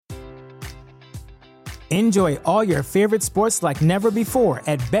Enjoy all your favorite sports like never before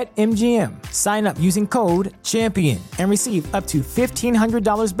at BetMGM. Sign up using code CHAMPION and receive up to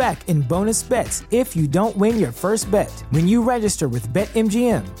 $1,500 back in bonus bets if you don't win your first bet. When you register with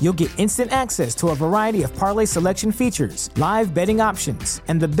BetMGM, you'll get instant access to a variety of parlay selection features, live betting options,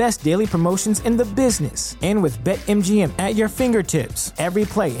 and the best daily promotions in the business. And with BetMGM at your fingertips, every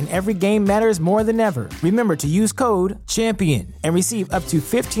play and every game matters more than ever. Remember to use code CHAMPION and receive up to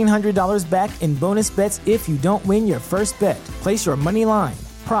 $1,500 back in bonus bets if you don't win your first bet. Place your money line,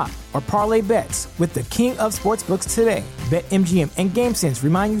 prop, or parlay bets with the king of sportsbooks today. BetMGM and GameSense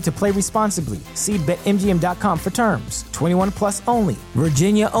remind you to play responsibly. See BetMGM.com for terms. 21 plus only.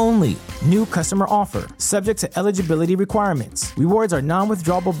 Virginia only. New customer offer. Subject to eligibility requirements. Rewards are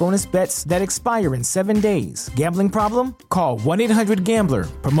non-withdrawable bonus bets that expire in 7 days. Gambling problem? Call 1-800-GAMBLER.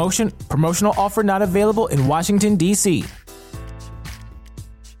 Promotional offer not available in Washington, D.C.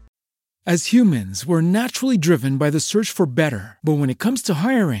 As humans, we're naturally driven by the search for better. But when it comes to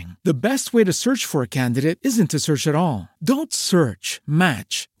hiring, the best way to search for a candidate isn't to search at all. Don't search,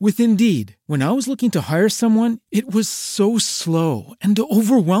 match with Indeed. When I was looking to hire someone, it was so slow and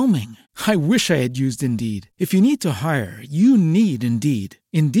overwhelming. I wish I had used Indeed. If you need to hire, you need Indeed.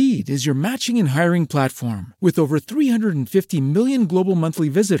 Indeed is your matching and hiring platform with over 350 million global monthly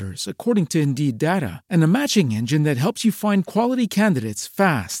visitors, according to Indeed data, and a matching engine that helps you find quality candidates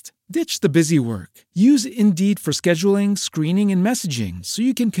fast. Ditch the busy work. Use Indeed for scheduling, screening, and messaging so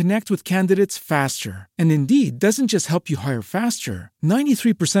you can connect with candidates faster. And Indeed doesn't just help you hire faster.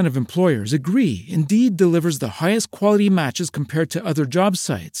 93% of employers agree Indeed delivers the highest quality matches compared to other job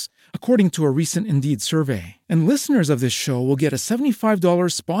sites, according to a recent Indeed survey. And listeners of this show will get a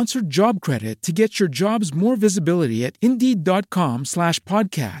 $75 sponsored job credit to get your jobs more visibility at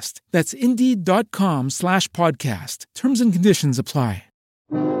Indeed.com/podcast. That's Indeed.com/podcast. Terms and conditions apply.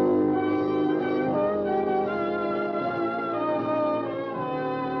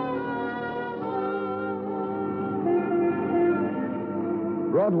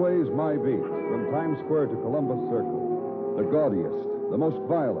 Broadway's My Beat, from Times Square to Columbus Circle. The gaudiest, the most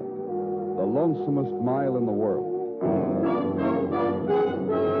violent, the lonesomest mile in the world.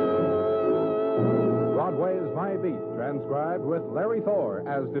 Broadway's My Beat, transcribed with Larry Thor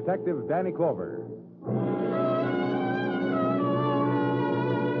as Detective Danny Clover.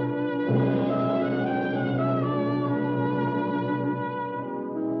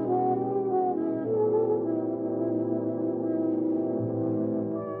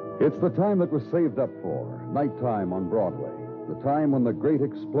 It's the time that was saved up for, nighttime on Broadway. The time when the great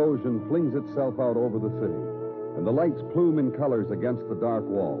explosion flings itself out over the city, and the lights plume in colors against the dark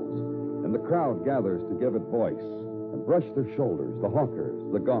walls, and the crowd gathers to give it voice, and brush their shoulders, the hawkers,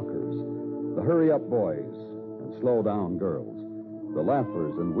 the gawkers, the hurry-up boys, and slow-down girls, the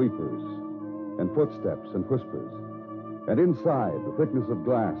laughers and weepers, and footsteps and whispers. And inside, the thickness of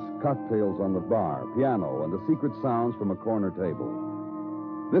glass, cocktails on the bar, piano, and the secret sounds from a corner table.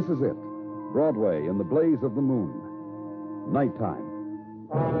 This is it, Broadway in the blaze of the moon. Nighttime.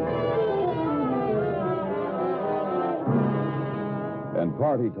 And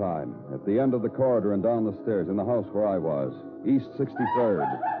party time at the end of the corridor and down the stairs in the house where I was, East 63rd.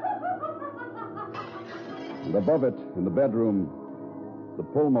 And above it, in the bedroom, the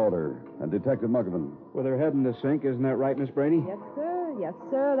pulmotor and Detective Muggavan. With her head in the sink, isn't that right, Miss Brady? Yes, sir. Yes,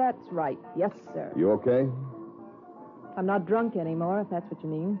 sir. That's right. Yes, sir. You okay? I'm not drunk anymore, if that's what you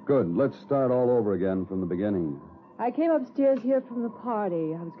mean. Good. Let's start all over again from the beginning. I came upstairs here from the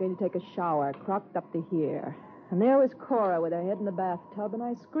party. I was going to take a shower, crocked up to here. And there was Cora with her head in the bathtub, and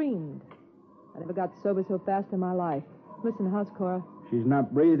I screamed. I never got sober so fast in my life. Listen, how's Cora? She's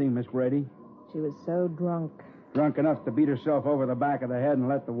not breathing, Miss Brady. She was so drunk. Drunk enough to beat herself over the back of the head and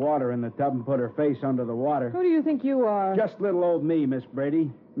let the water in the tub and put her face under the water. Who do you think you are? Just little old me, Miss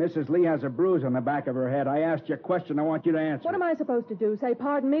Brady. Mrs. Lee has a bruise on the back of her head. I asked you a question. I want you to answer. What am I supposed to do? Say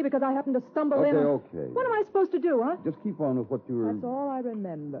pardon me because I happened to stumble in? Okay. What am I supposed to do, huh? Just keep on with what you were... That's all I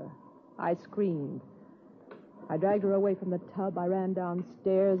remember. I screamed. I dragged her away from the tub. I ran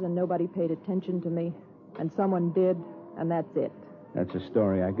downstairs, and nobody paid attention to me. And someone did, and that's it. That's a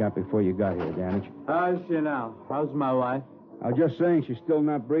story I got before you got here, Danich. How's she now? How's my wife? I was just saying she's still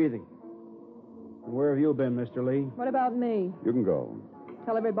not breathing. And where have you been, Mr. Lee? What about me? You can go.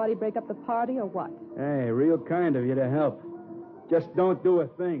 Tell everybody break up the party or what? Hey, real kind of you to help. Just don't do a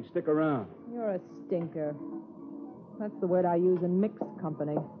thing. Stick around. You're a stinker. That's the word I use in mixed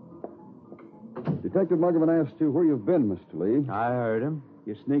company. Detective Muggavan asked you where you've been, Mr. Lee. I heard him.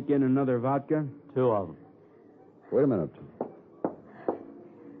 You sneak in another vodka? 2 of them. Wait a minute.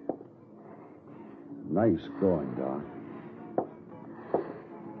 Nice going, Doc.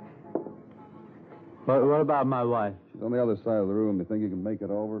 What about my wife? She's on the other side of the room. You think you can make it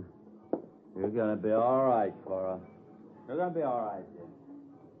over? You're gonna be all right, Cora. You're gonna be all right, dear.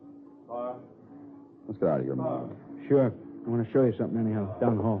 Cora? Let's get out of here, Marv. Sure. I want to show you something anyhow.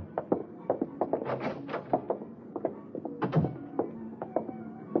 Down the hall.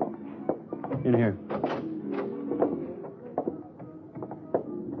 In here.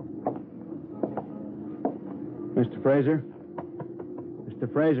 Mr. Fraser?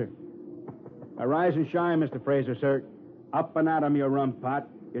 Mr. Fraser? Arise and shine, Mr. Fraser, sir. Up and out of your rum pot.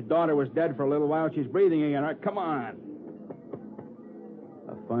 Your daughter was dead for a little while. She's breathing again. All right, come on.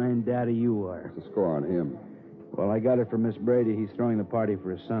 A fine daddy you are. What's the score on him? Well, I got it from Miss Brady. He's throwing the party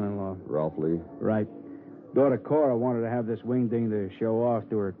for his son-in-law. Ralph Lee? Right. Daughter Cora wanted to have this wingding to show off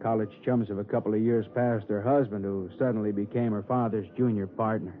to her college chums of a couple of years past her husband, who suddenly became her father's junior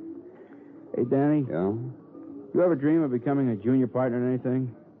partner. Hey, Danny. Yeah? You ever dream of becoming a junior partner in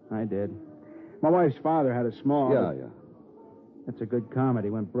anything? I did. My wife's father had a small... Yeah. That's a good comedy.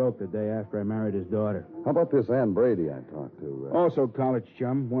 Went broke the day after I married his daughter. How about this Ann Brady I talked to? Also college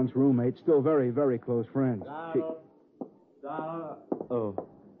chum, once roommate, still very, very close friends. Donald. Oh.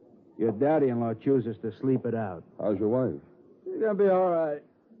 Your daddy-in-law chooses to sleep it out. How's your wife? You're gonna be all right.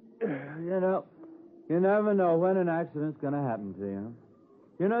 You know, you never know when an accident's gonna happen to you.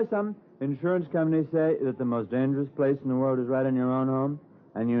 You know something? Insurance companies say that the most dangerous place in the world is right in your own home,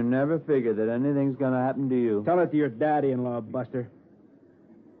 and you never figure that anything's gonna happen to you. Tell it to your daddy-in-law, Buster.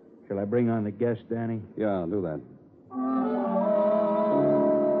 Shall I bring on the guest, Danny? Yeah, do that.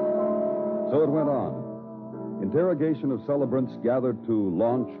 So it went on. Interrogation of celebrants gathered to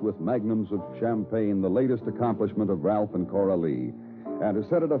launch with magnums of champagne the latest accomplishment of Ralph and Cora Lee, and to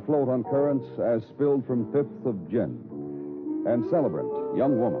set it afloat on currents as spilled from fifths of gin. And celebrant,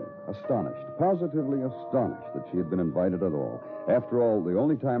 young woman, astonished, positively astonished that she had been invited at all. After all, the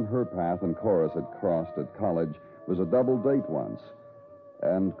only time her path and Cora's had crossed at college was a double date once.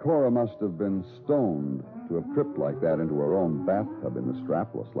 And Cora must have been stoned to have tripped like that into her own bathtub in the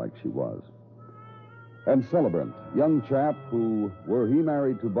strapless like she was. And celebrant, young chap who, were he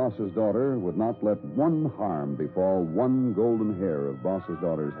married to Boss's daughter, would not let one harm befall one golden hair of Boss's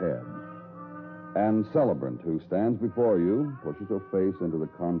daughter's head. And celebrant, who stands before you, pushes her face into the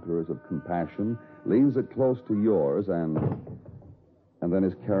contours of compassion, leans it close to yours, and then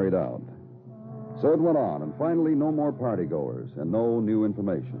is carried out. So it went on, and finally no more partygoers and no new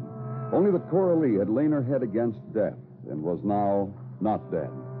information. Only that Cora Lee had lain her head against death and was now not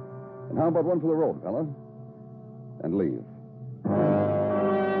dead. And how about one for the road, fella? And leave.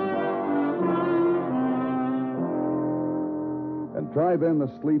 And try then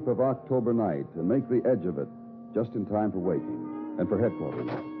the sleep of October night and make the edge of it just in time for waking and for headquarters.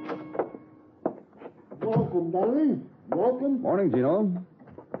 Welcome, Danny. Welcome. Morning, Gino.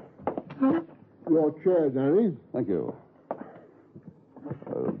 Your chair, Danny. Thank you.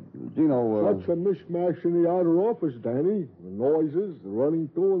 Gino, Such a mishmash in the outer office, Danny. The noises, the running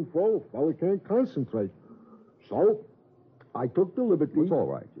to and fro. A fella can't concentrate. So, I took the liberty. It's all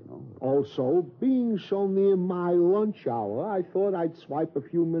right, Gino. Also, being so near my lunch hour, I thought I'd swipe a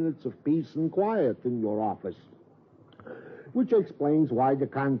few minutes of peace and quiet in your office. Which explains why the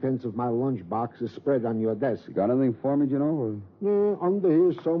contents of my lunchbox is spread on your desk. You got anything for me, Gino? Under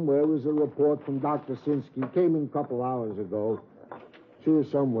here somewhere is a report from Dr. Sinsky. Came in a couple hours ago. It's here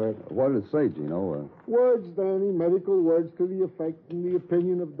somewhere. What did it say, Gino? Words, Danny, medical words to the effect, in the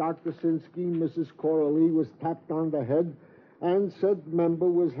opinion of Dr. Sinsky, Mrs. Cora Lee was tapped on the head, and said member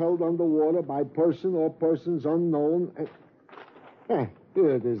was held underwater by person or persons unknown. Here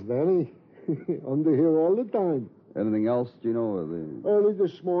it is, Danny. Under here all the time. Anything else, Gino? Early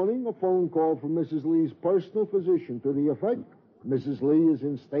this morning, a phone call from Mrs. Lee's personal physician to the effect. Mrs. Lee is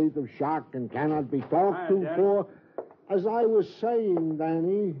in state of shock and cannot be talked to for, as I was saying,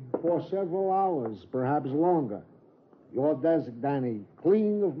 Danny, for several hours, perhaps longer. Your desk, Danny,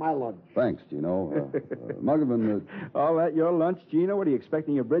 clean of my lunch. Thanks, Gino. Muggavan... All that your lunch, Gino? What are you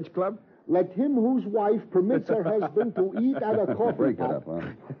expecting, your bridge club? Let him whose wife permits her husband to eat at a coffee Break it pot. up,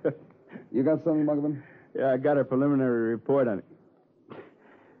 huh? You got something, Muggavan? Yeah, I got a preliminary report on it.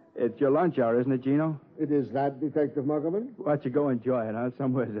 It's your lunch hour, isn't it, Gino? It is that, Detective Muggavan? Why don't you go enjoy it, huh?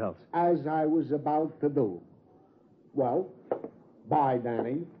 Somewhere else. As I was about to do. Well, bye,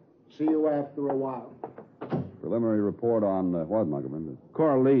 Danny. See you after a while. Preliminary report on what, Muggavan?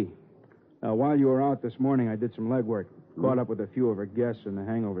 Cora Lee. While you were out this morning, I did some legwork. Caught up with a few of her guests in the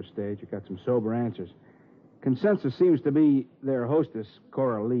hangover stage. I got some sober answers. Consensus seems to be their hostess,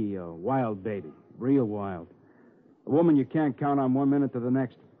 Cora Lee, a wild baby. Real wild. A woman you can't count on 1 minute to the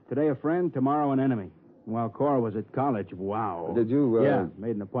next. Today a friend, tomorrow an enemy. While Cora was at college. Wow. Did you, Yeah,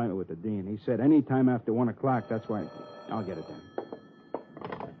 made an appointment with the dean. He said any time after 1 o'clock, that's why... I'll get it then.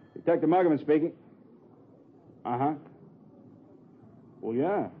 Detective Muggerman speaking. Uh-huh. Well,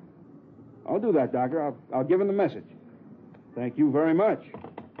 yeah. I'll do that, Doctor. I'll give him the message. Thank you very much.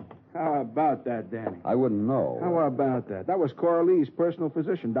 How about that, Danny? I wouldn't know. How about that? That was Cora Lee's personal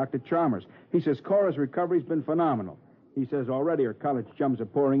physician, Dr. Chalmers. He says Cora's recovery's been phenomenal. He says already her college chums are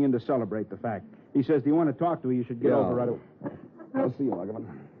pouring in to celebrate the fact. He says, do you want to talk to her? You should get over right away. I'll see you, Muggerman.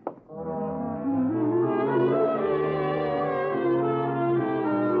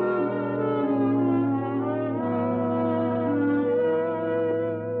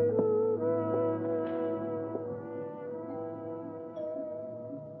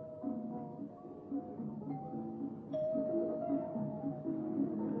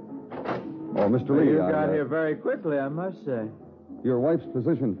 Oh, Mr. Lee. You got here very quickly, I must say. Your wife's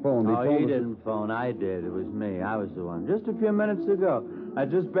physician phoned. Oh, told he us- didn't phone. I did. It was me. I was the one. Just a few minutes ago. I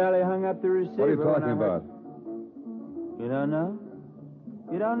just barely hung up the receiver. What are you when talking I heard- about? You don't know?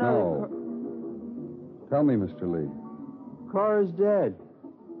 You don't know? No. Tell me, Mr. Lee. Cora's dead.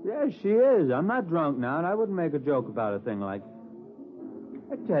 Yeah, she is. I'm not drunk now, and I wouldn't make a joke about a thing like...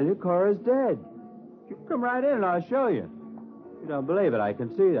 I tell you, Cora's dead. You come right in and I'll show you. You don't believe it, I can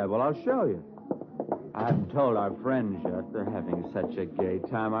see that. Well, I'll show you. I haven't told our friends yet. They're having such a gay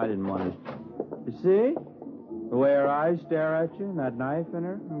time. I didn't want to... You see? The way her eyes stare at you and that knife in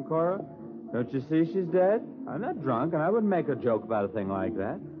her and Cora. Don't you see she's dead? I'm not drunk, and I wouldn't make a joke about a thing like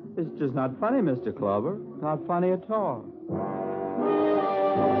that. It's just not funny, Mr. Clover. Not funny at all.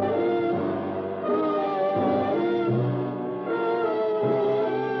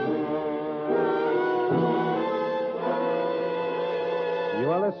 You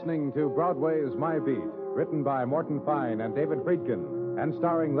are listening to Broadway's My Beat, written by Morton Fine and David Friedkin, and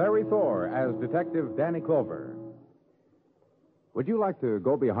starring Larry Thor as Detective Danny Clover. Would you like to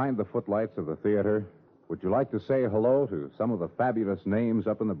go behind the footlights of the theater? Would you like to say hello to some of the fabulous names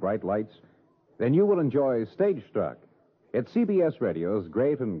up in the bright lights? Then you will enjoy Stage Struck. It's CBS Radio's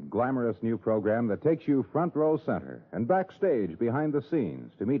great and glamorous new program that takes you front row center and backstage behind the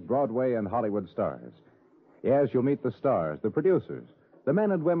scenes to meet Broadway and Hollywood stars. Yes, you'll meet the stars, the producers, the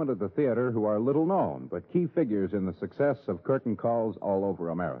men and women of the theater who are little known but key figures in the success of curtain calls all over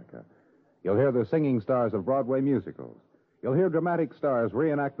America. You'll hear the singing stars of Broadway musicals. You'll hear dramatic stars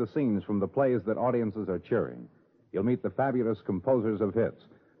reenact the scenes from the plays that audiences are cheering. You'll meet the fabulous composers of hits,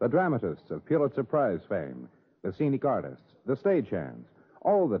 the dramatists of Pulitzer Prize fame, the scenic artists, the stagehands,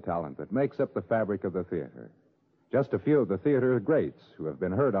 all the talent that makes up the fabric of the theater. Just a few of the theater greats who have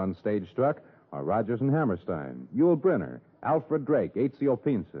been heard on Stage Struck are Rodgers and Hammerstein, Yul Brynner, Alfred Drake, Ezio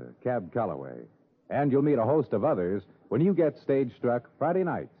Pinza, Cab Calloway. And you'll meet a host of others when you get Stage Struck Friday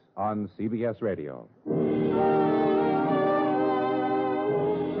nights on CBS Radio.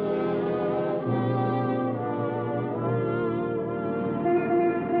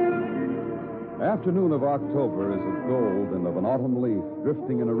 Afternoon of October is of gold and of an autumn leaf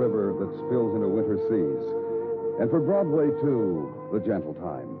drifting in a river that spills into winter seas. And for Broadway, too, the gentle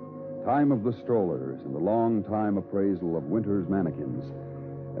time. Time of the strollers and the long time appraisal of winter's mannequins.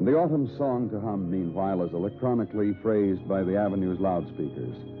 And the autumn song to hum, meanwhile, is electronically phrased by the Avenue's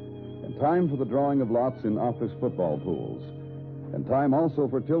loudspeakers. And time for the drawing of lots in office football pools. And time also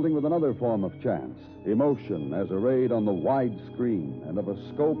for tilting with another form of chance, emotion as arrayed on the wide screen and of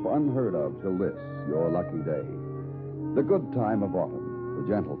a scope unheard of till this, your lucky day. The good time of autumn,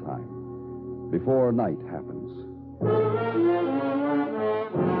 the gentle time, before night happens.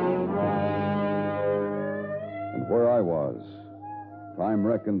 And where I was, time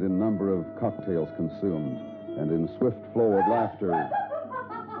reckoned in number of cocktails consumed and in swift flow of laughter.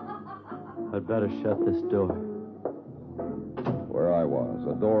 I'd better shut this door. Where I was,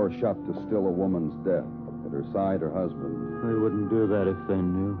 a door shut to still a woman's death. At her side, her husband. They wouldn't do that if they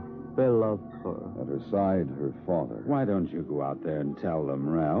knew. They loved Cora. At her side, her father. Why don't you go out there and tell them,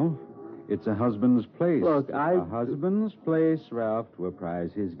 Ralph? It's a husband's place. Look, A husband's place, Ralph, to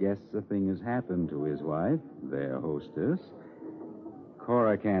apprise his guests a thing has happened to his wife, their hostess.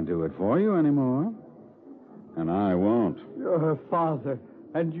 Cora can't do it for you anymore. And I won't. You're her father,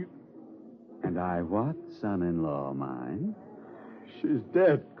 and you... And I what, son-in-law mine? She's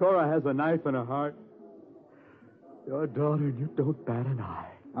dead. Cora has a knife in her heart. Your daughter, and you don't bat an eye.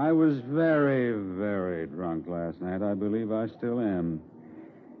 I was very, very drunk last night. I believe I still am.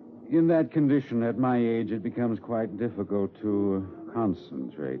 In that condition, at my age, it becomes quite difficult to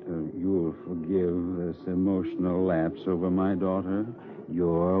concentrate. You'll forgive this emotional lapse over my daughter,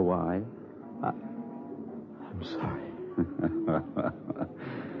 your wife. I'm sorry.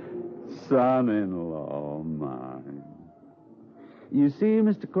 son-in-law mine. You see,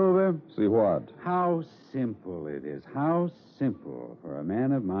 Mr. Clover? See what? How simple it is. How simple for a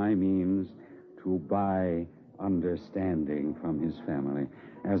man of my means to buy understanding from his family.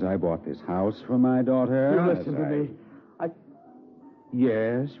 As I bought this house for my daughter. You listen to me.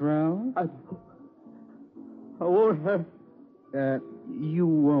 Yes, Ralph? I won't have... You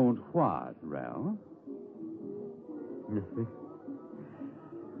won't what, Ralph?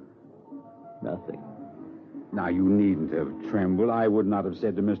 Nothing. Now, you needn't have trembled. I would not have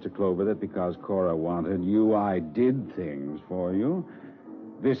said to Mr. Clover that because Cora wanted you, I did things for you.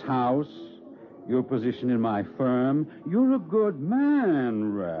 This house, your position in my firm. You're a good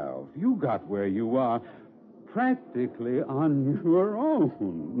man, Ralph. You got where you are practically on your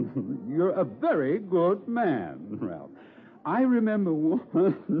own. You're a very good man, Ralph. I remember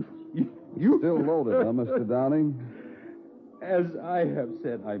once... You Still loaded, huh, Mr. Downing? As I have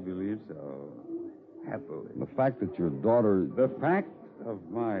said, I believe so. Happily. The fact that your daughter... The fact of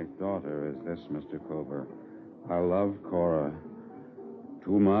my daughter is this, Mr. Clover. I love Cora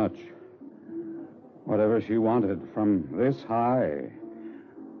too much. Whatever she wanted from this high.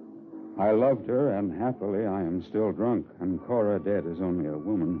 I loved her, and happily I am still drunk, and Cora dead is only a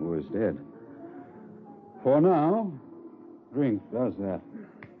woman who is dead. For now, drink does that.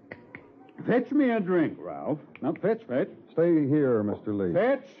 Fetch me a drink, Ralph. Now, fetch. Stay here, Mr. Lee.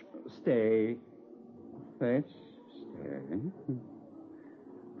 Fetch, stay. Fetch, stay.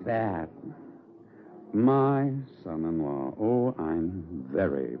 That. My son-in-law. Oh, I'm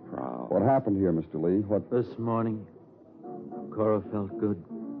very proud. What happened here, Mr. Lee? What... This morning, Cora felt good.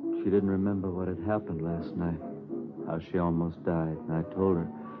 She didn't remember what had happened last night, how she almost died. And I told her.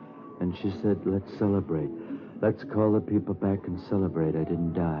 And she said, let's celebrate. Let's call the people back and celebrate. I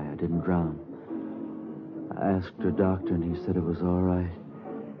didn't die. I didn't drown. I asked her doctor, and he said it was all right.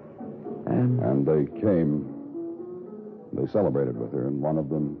 And they came. They celebrated with her, and one of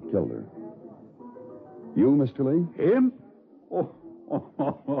them killed her. You, Mr. Lee? Him? Oh.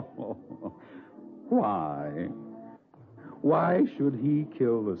 Why? Why should he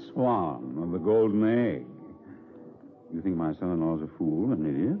kill the swan of the golden egg? You think my son-in-law's a fool, an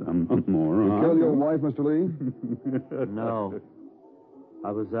idiot, a moron? You kill your wife, Mr. Lee? No.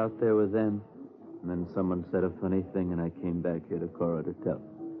 I was out there with them, and then someone said a funny thing, and I came back here to Cora to tell.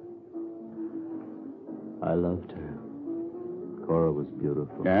 I loved her. Cora was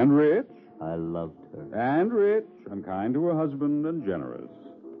beautiful. And rich. I loved her. And rich, and kind to her husband, and generous.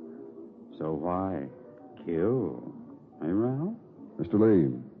 So why kill? Eh, Ralph? Mr.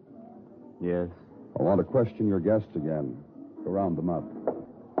 Lee. Yes. I want to question your guests again. Go round them up.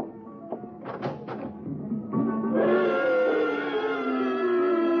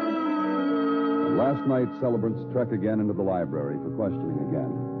 Last night, celebrants trek again into the library for questioning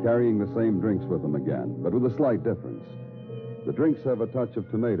again, carrying the same drinks with them again, but with a slight difference. The drinks have a touch of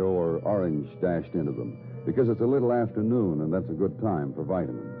tomato or orange dashed into them, because it's a little afternoon, and that's a good time for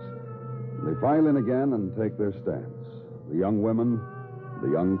vitamins. They file in again and take their stance. The young women,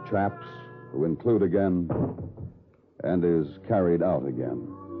 the young chaps, who include again, and is carried out again.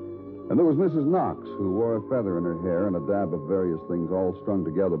 And there was Mrs. Knox, who wore a feather in her hair and a dab of various things all strung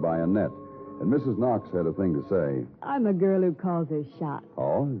together by a net. And Mrs. Knox had a thing to say. I'm a girl who calls her shot.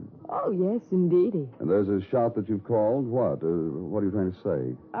 Oh? Oh, yes, indeedy. And there's a shot that you've called? What? What are you trying to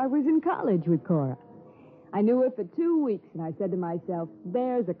say? I was in college with Cora. I knew her for 2 weeks, and I said to myself,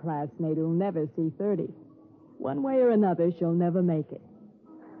 there's a classmate who'll never see 30. One way or another, she'll never make it.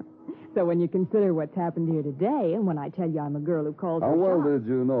 So when you consider what's happened here today, and when I tell you I'm a girl who calls her How well shot... did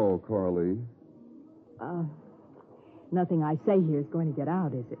you know Cora Lee? Nothing I say here is going to get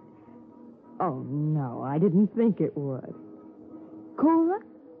out, is it? Oh, no, I didn't think it would. Cora?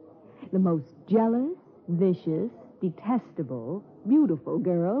 The most jealous, vicious, detestable, beautiful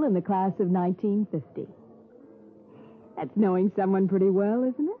girl in the class of 1950. That's knowing someone pretty well,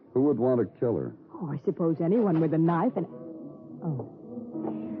 isn't it? Who would want to kill her? Oh, I suppose anyone with a knife and... Oh.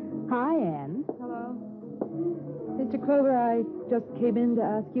 Hi, Anne. Hello. Mr. Clover, I just came in to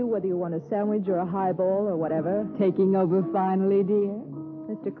ask you whether you want a sandwich or a highball or whatever. Taking over finally, dear?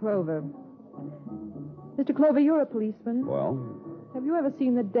 Mr. Clover. Mr. Clover, you're a policeman. Well? Have you ever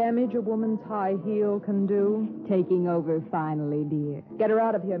seen the damage a woman's high heel can do? Taking over finally, dear. Get her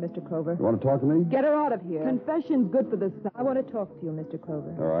out of here, Mr. Clover. You want to talk to me? Get her out of here. Confession's good for the son. I want to talk to you, Mr.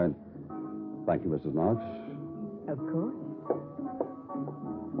 Clover. All right. Thank you, Mrs. Knox. Of course.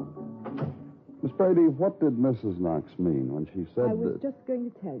 Miss Brady, what did Mrs. Knox mean when she said I was that... just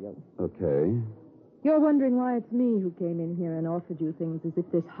going to tell you. Okay. You're wondering why it's me who came in here and offered you things as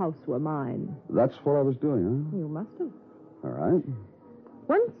if this house were mine. That's what I was doing, huh? You must have. All right.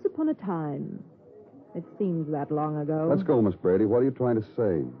 Once upon a time. It seems that long ago. Let's go, Miss Brady. What are you trying to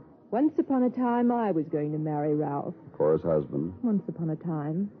say? Once upon a time, I was going to marry Ralph. Cora's husband. Once upon a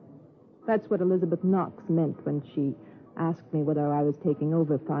time. That's what Elizabeth Knox meant when she asked me whether I was taking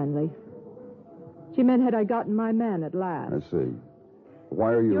over finally. She meant had I gotten my man at last. I see.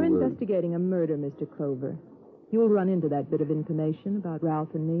 Why are you... You're investigating a murder, Mr. Clover. You'll run into that bit of information about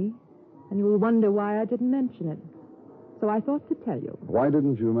Ralph and me, and you will wonder why I didn't mention it. So I thought to tell you. Why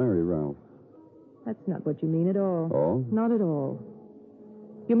didn't you marry Ralph? That's not what you mean at all. Oh? Not at all.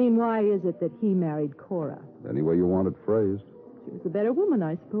 You mean why is it that he married Cora? Any way you want it phrased. She was the better woman,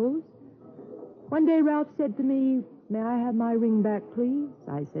 I suppose. One day Ralph said to me, "May I have my ring back, please?"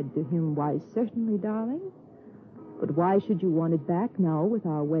 I said to him, "Why, certainly, darling. But why should you want it back now with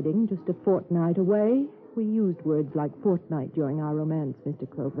our wedding just a fortnight away?" We used words like fortnight during our romance, Mr.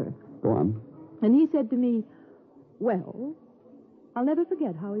 Clover. Go on. And he said to me, "Well," I'll never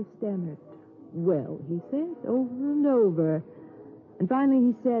forget how he stammered. "Well," he said, over and over. And finally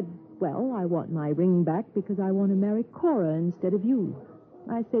he said, "Well, I want my ring back because I want to marry Cora instead of you."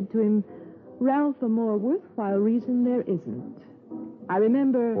 I said to him, "Ralph, a more worthwhile reason there isn't." I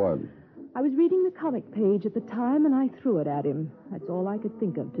remember... What? I was reading the comic page at the time, and I threw it at him. That's all I could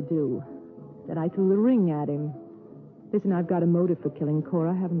think of to do. Then I threw the ring at him. Listen, I've got a motive for killing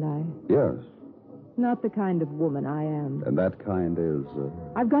Cora, haven't I? Yes. Not the kind of woman I am. And that kind is...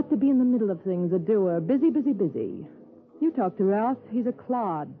 I've got to be in the middle of things, a doer. Busy, busy, busy. You talk to Ralph. He's a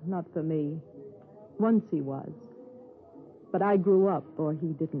clod, not for me. Once he was. But I grew up, or he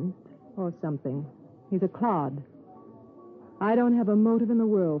didn't, or something. He's a clod. I don't have a motive in the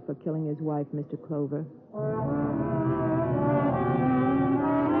world for killing his wife, Mr. Clover.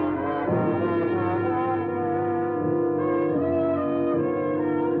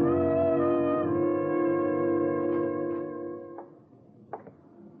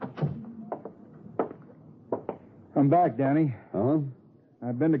 I'm back, Danny. Huh?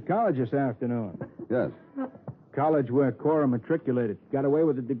 I've been to college this afternoon. Yes. College where Cora matriculated. Got away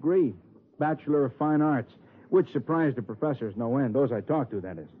with a degree. Bachelor of Fine Arts. Which surprised the professors no end. Those I talked to,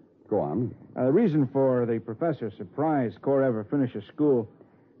 that is. Go on. The reason for the professor's surprise Cora ever finishes school,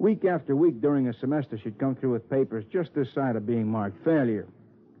 week after week during a semester, she'd come through with papers just this side of being marked failure.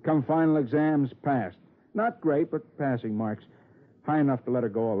 Come final exams, passed. Not great, but passing marks. High enough to let her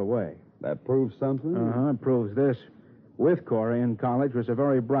go all the way. That proves something? It proves this. With Cora in college was a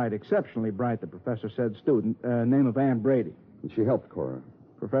very bright, exceptionally bright, the professor said, student, name of Ann Brady. And she helped Cora.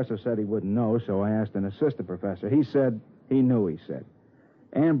 Professor said he wouldn't know, so I asked an assistant professor. He said he knew, he said.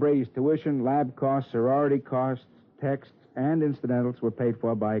 Ann Brady's tuition, lab costs, sorority costs, texts, and incidentals were paid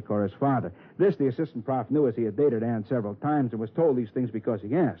for by Cora's father. This the assistant prof knew as he had dated Ann several times and was told these things because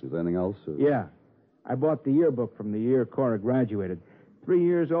he asked. Is there anything else? Yeah. I bought the yearbook from the year Cora graduated. 3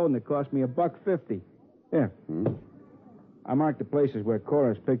 years old, and it cost me $1.50. Here. I marked the places where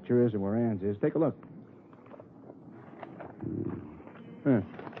Cora's picture is and where Ann's is. Take a look. Here.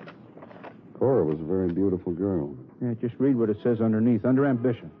 Cora was a very beautiful girl. Yeah, just read what it says underneath, under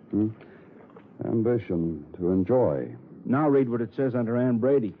ambition. Ambition to enjoy. Now read what it says under Ann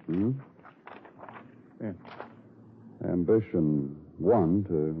Brady. Here. Ambition, 1,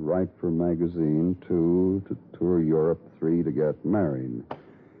 to write for a magazine. 2, to tour Europe. 3, to get married.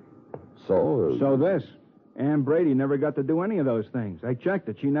 So this. Ann Brady never got to do any of those things. I checked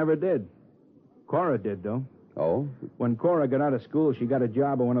it. She never did. Cora did, though. Oh? When Cora got out of school, she got a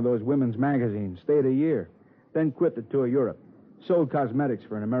job on one of those women's magazines. Stayed a year. Then quit to tour Europe. Sold cosmetics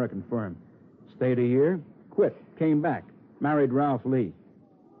for an American firm. Stayed a year. Quit. Came back. Married Ralph Lee.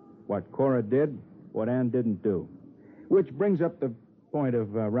 What Cora did, what Ann didn't do. Which brings up the point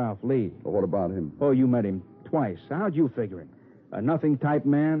of Ralph Lee. Well, what about him? Oh, you met him twice. How'd you figure him? A nothing-type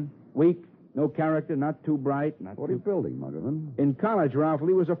man? Weak? No character? Not too bright? What are you building, Muggerman? In college, Ralph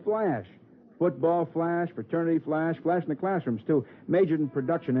Lee was a flash. Football flash, fraternity flash in the classrooms, too. Majored in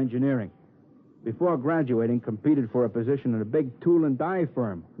production engineering. Before graduating, competed for a position in a big tool and die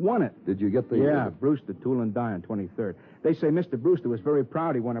firm. Won it. Did you get the... Yeah, Brewster Tool and Die on 23rd. They say Mr. Brewster was very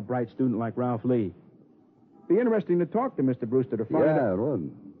proud he won a bright student like Ralph Lee. Be interesting to talk to Mr. Brewster to find out. Yeah, it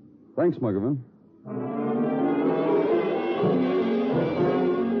would. Thanks, Muggerman.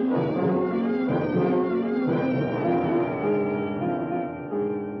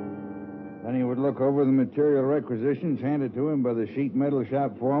 Then he would look over the material requisitions handed to him by the sheet metal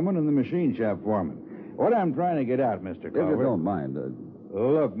shop foreman and the machine shop foreman. What I'm trying to get at, Mr. Clover... If you don't mind.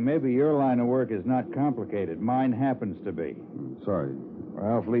 Look, maybe your line of work is not complicated. Mine happens to be. Sorry.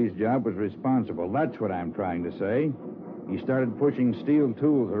 Ralph Lee's job was responsible. That's what I'm trying to say. He started pushing steel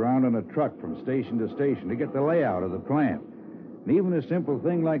tools around on a truck from station to station to get the layout of the plant. And even a simple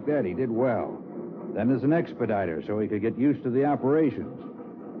thing like that he did well. Then as an expediter, so he could get used to the operations.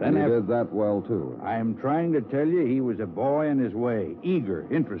 Then He did that well, too. I'm trying to tell you, he was a boy in his way, eager,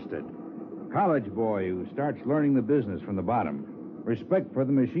 interested. College boy who starts learning the business from the bottom. Respect for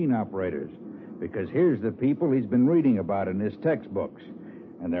the machine operators. Because here's the people he's been reading about in his textbooks.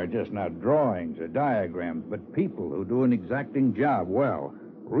 And they're just not drawings or diagrams, but people who do an exacting job well.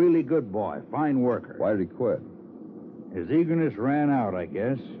 Really good boy, fine worker. Why did he quit? His eagerness ran out, I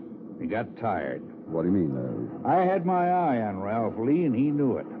guess. He got tired. What do you mean? I had my eye on Ralph Lee, and he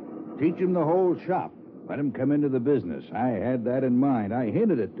knew it. Teach him the whole shop. Let him come into the business. I had that in mind. I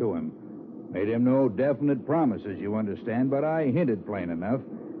hinted it to him. Made him no definite promises, you understand, but I hinted plain enough.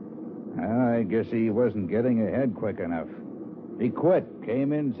 I guess he wasn't getting ahead quick enough. He quit.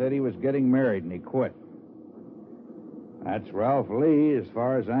 Came in, said he was getting married, and he quit. That's Ralph Lee, as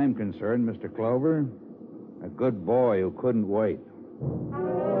far as I'm concerned, Mr. Clover. A good boy who couldn't wait.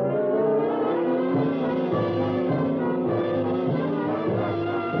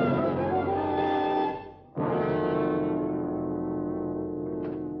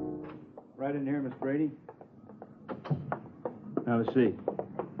 Right in here, Miss Brady. Have a seat.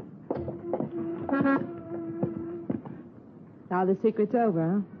 Now the secret's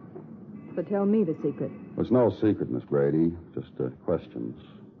over, huh? But tell me the secret. There's no secret, Miss Brady. Just questions.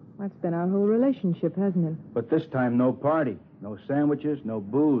 That's been our whole relationship, hasn't it? But this time, no party. No sandwiches, no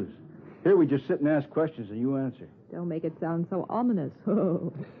booze. Here we just sit and ask questions and you answer. Don't make it sound so ominous.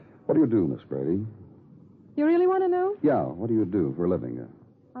 Oh. What do you do, Miss Brady? You really want to know? Yeah, what do you do for a living?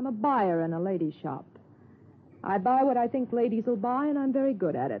 I'm a buyer in a ladies' shop. I buy what I think ladies will buy, and I'm very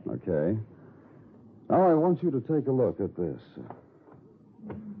good at it. Okay. Now, I want you to take a look at this.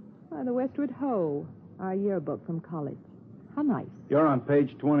 The Westward Ho, our yearbook from college. How nice. You're on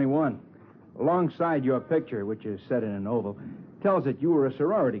page 21. Alongside your picture, which is set in an oval, tells that you were a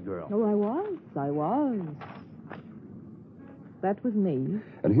sorority girl. Oh, I was. That was me.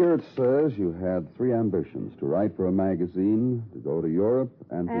 And here it says you had 3 ambitions: to write for a magazine, to go to Europe,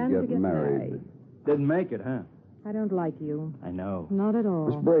 and to get married. Didn't make it, huh? I don't like you. I know. Not at all.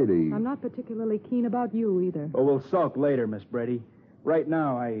 Miss Brady. I'm not particularly keen about you either. Oh, we'll sulk later, Miss Brady. Right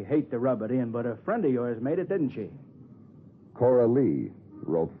now, I hate to rub it in, but a friend of yours made it, didn't she? Cora Lee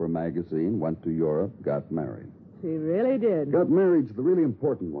wrote for a magazine, went to Europe, got married. She really did. Got married's the really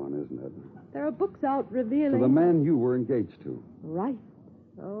important one, isn't it? There are books out revealing... To the man you were engaged to. Right.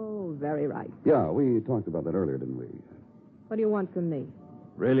 Oh, very right. Yeah, we talked about that earlier, didn't we? What do you want from me?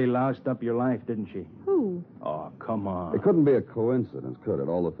 Really loused up your life, didn't she? Who? Oh, come on. It couldn't be a coincidence, could it?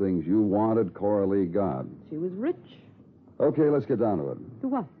 All the things you wanted, Cora Lee got. She was rich. Okay, let's get down to it. To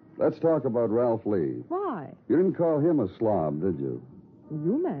what? Let's talk about Ralph Lee. Why? You didn't call him a slob, did you?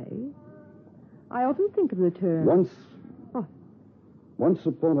 You may. I often think of the term... Once... What? Once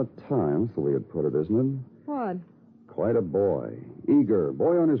upon a time, that's the way you'd put it, isn't it? What? Quite a boy. Eager.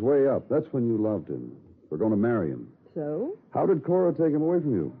 Boy on his way up. That's when you loved him. We're going to marry him. So? How did Cora take him away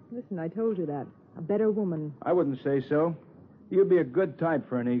from you? Listen, I told you that. A better woman. I wouldn't say so. You'd be a good type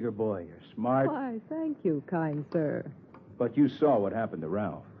for an eager boy. You're smart. Why, thank you, kind sir. But you saw what happened to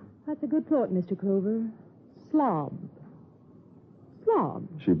Ralph. That's a good thought, Mr. Clover. Slob. Slob.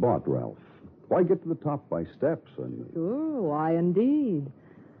 She bought Ralph. Why get to the top by steps? Sure, why indeed.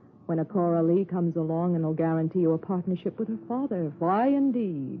 When a Cora Lee comes along and will guarantee you a partnership with her father, why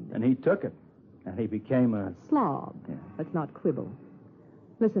indeed. And he took it. And he became a... slob. Yeah. Let's not quibble.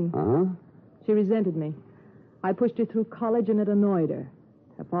 Listen. Huh? She resented me. I pushed her through college and it annoyed her.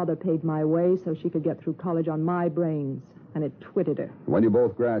 Her father paid my way so she could get through college on my brains. And it twitted her. When you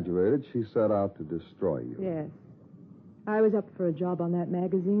both graduated, she set out to destroy you. Yes. I was up for a job on that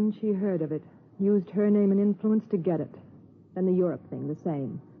magazine. She heard of it. Used her name and influence to get it. Then the Europe thing, the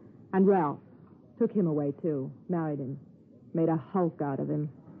same. And Ralph. Took him away, too. Married him. Made a hulk out of him.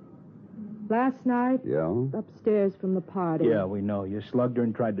 Last night... Yeah? Upstairs from the party. Yeah, we know. You slugged her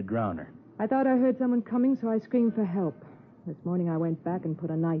and tried to drown her. I thought I heard someone coming, so I screamed for help. This morning I went back and put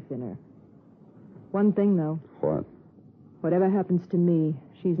a knife in her. One thing, though. What? Whatever happens to me,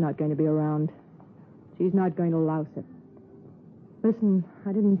 she's not going to be around. She's not going to louse it. Listen,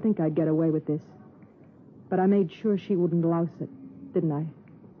 I didn't think I'd get away with this. But I made sure she wouldn't louse it, didn't I?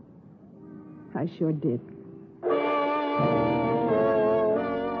 I sure did.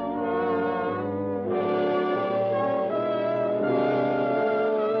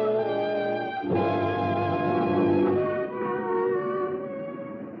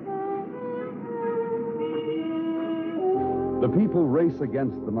 The people race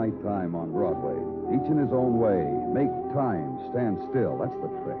against the nighttime on Broadway, each in his own way. Make time stand still. That's the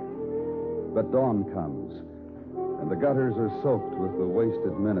trick. But dawn comes, And the gutters are soaked with the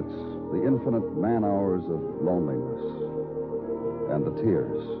wasted minutes, the infinite man-hours of loneliness, and the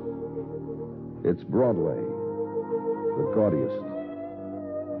tears. It's Broadway, the gaudiest,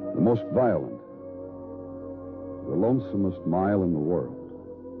 the most violent, the lonesomest mile in the world.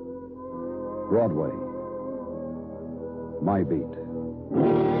 Broadway, my beat.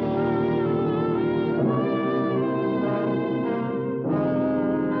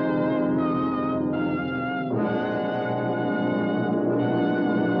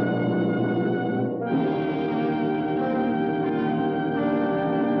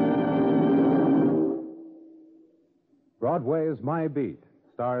 Broadway's My Beat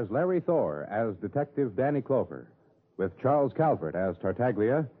stars Larry Thor as Detective Danny Clover, with Charles Calvert as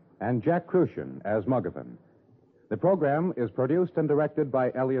Tartaglia and Jack Crucian as Muggavan. The program is produced and directed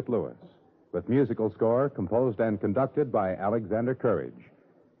by Elliott Lewis, with musical score composed and conducted by Alexander Courage.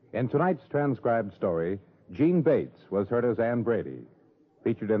 In tonight's transcribed story, Jean Bates was heard as Ann Brady.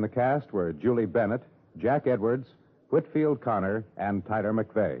 Featured in the cast were Julie Bennett, Jack Edwards, Whitfield Connor, and Tyler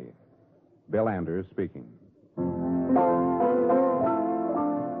McVeigh. Bill Anders speaking.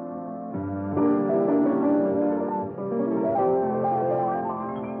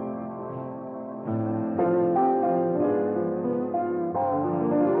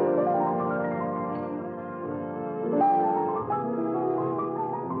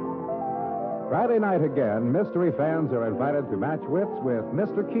 Friday night again, mystery fans are invited to match wits with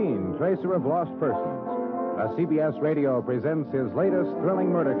Mr. Keen, Tracer of Lost Persons. A CBS Radio presents his latest thrilling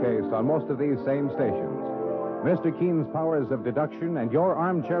murder case on most of these same stations. Mr. Keen's powers of deduction and your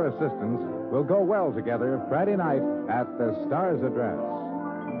armchair assistance will go well together Friday night at the Star's Address.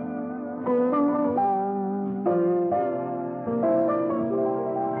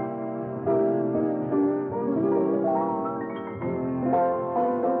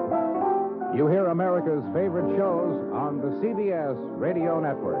 You hear America's favorite shows on the CBS Radio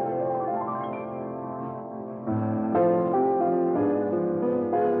Network.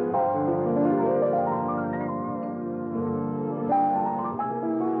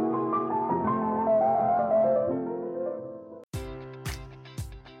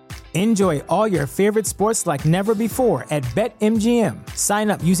 Enjoy all your favorite sports like never before at BetMGM.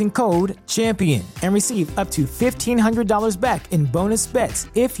 Sign up using code CHAMPION and receive up to $1,500 back in bonus bets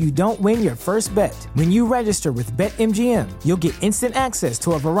if you don't win your first bet. When you register with BetMGM, you'll get instant access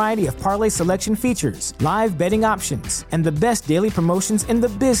to a variety of parlay selection features, live betting options, and the best daily promotions in the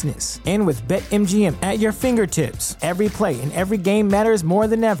business. And with BetMGM at your fingertips, every play and every game matters more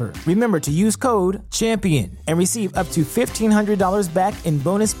than ever. Remember to use code CHAMPION and receive up to $1,500 back in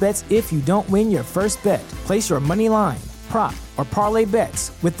bonus bets if you don't win your first bet. Place your money line, prop, or parlay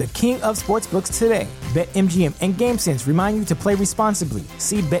bets with the king of sportsbooks today. BetMGM and GameSense remind you to play responsibly.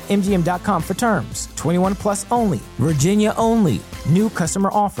 See BetMGM.com for terms. 21 plus only. Virginia only. New customer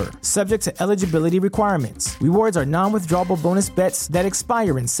offer. Subject to eligibility requirements. Rewards are non-withdrawable bonus bets that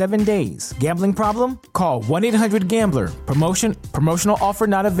expire in 7 days. Gambling problem? Call 1-800-GAMBLER. Promotional offer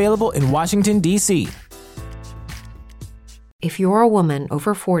not available in Washington, D.C. If you're a woman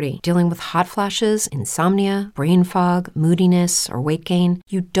over 40 dealing with hot flashes, insomnia, brain fog, moodiness, or weight gain,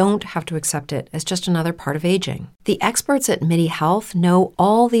 you don't have to accept it as just another part of aging. The experts at MIDI Health know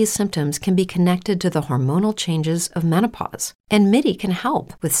all these symptoms can be connected to the hormonal changes of menopause. And MIDI can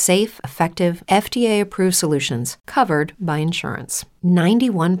help with safe, effective, FDA-approved solutions covered by insurance.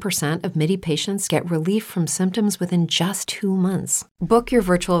 91% of MIDI patients get relief from symptoms within just 2 months. Book your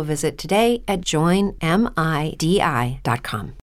virtual visit today at joinmidi.com.